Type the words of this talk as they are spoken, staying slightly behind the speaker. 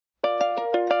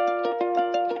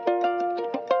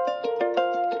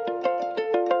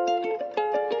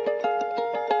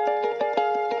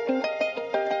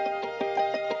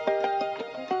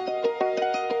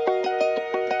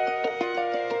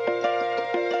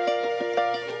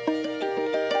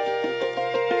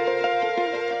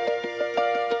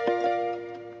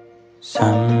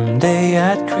Someday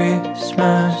at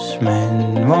Christmas,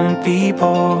 men won't be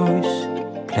boys,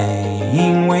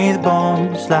 playing with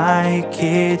bombs like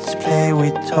kids play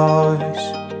with toys.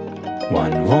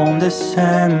 One warm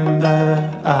December,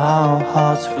 our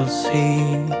hearts will see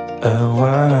a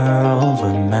world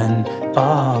where men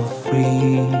are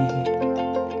free.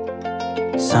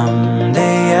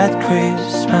 Someday at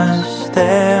Christmas,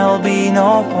 there'll be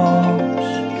no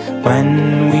wars,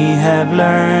 when we have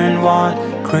learned what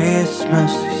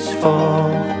Christmas is for,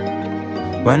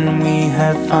 when we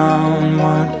have found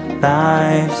what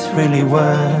life's really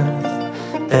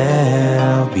worth,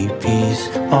 there'll be peace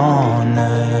on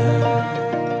earth.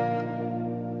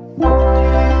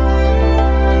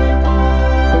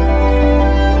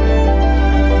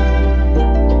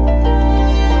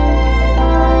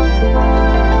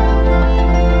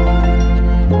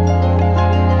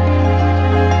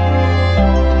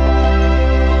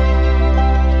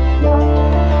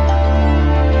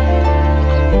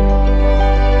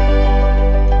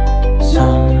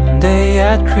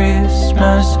 At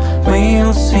Christmas,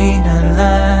 we'll see a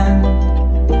land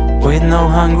with no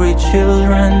hungry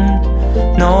children,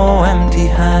 no empty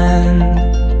hand.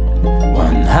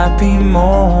 One happy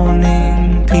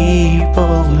morning,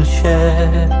 people will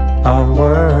share a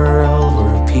world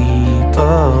where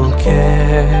people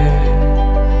care.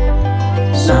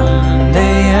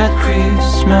 Someday at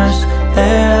Christmas,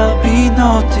 there'll be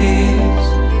no tears.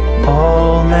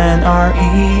 All men are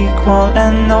equal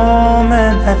and no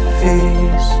men have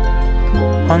fears.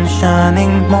 One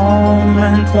shining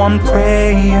moment, one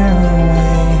prayer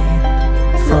away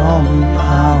from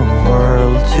our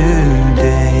world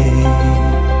today.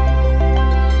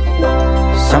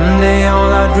 Someday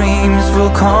all our dreams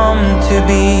will come to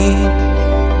be.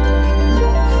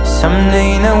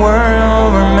 Someday in a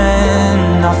world where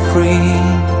men are free.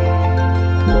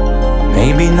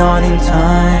 Maybe not in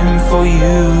time for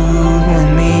you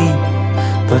and me,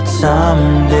 but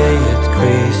someday at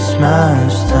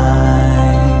Christmas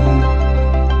time.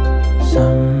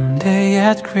 Someday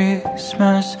at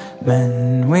Christmas,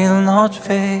 men will not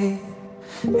fade.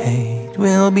 Hate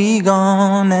will be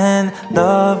gone and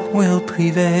love will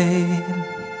prevail.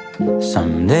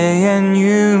 Someday a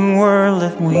new world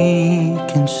that we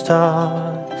can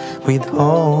start, with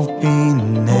hope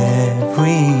in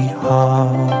every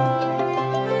heart.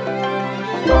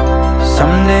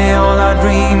 Someday all our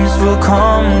dreams will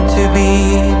come to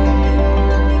be.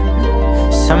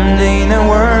 Someday in a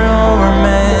world where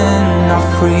men are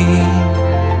free.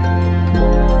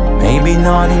 Maybe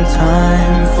not in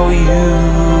time for you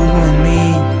and me,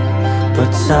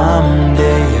 but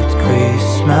someday at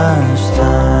Christmas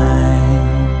time.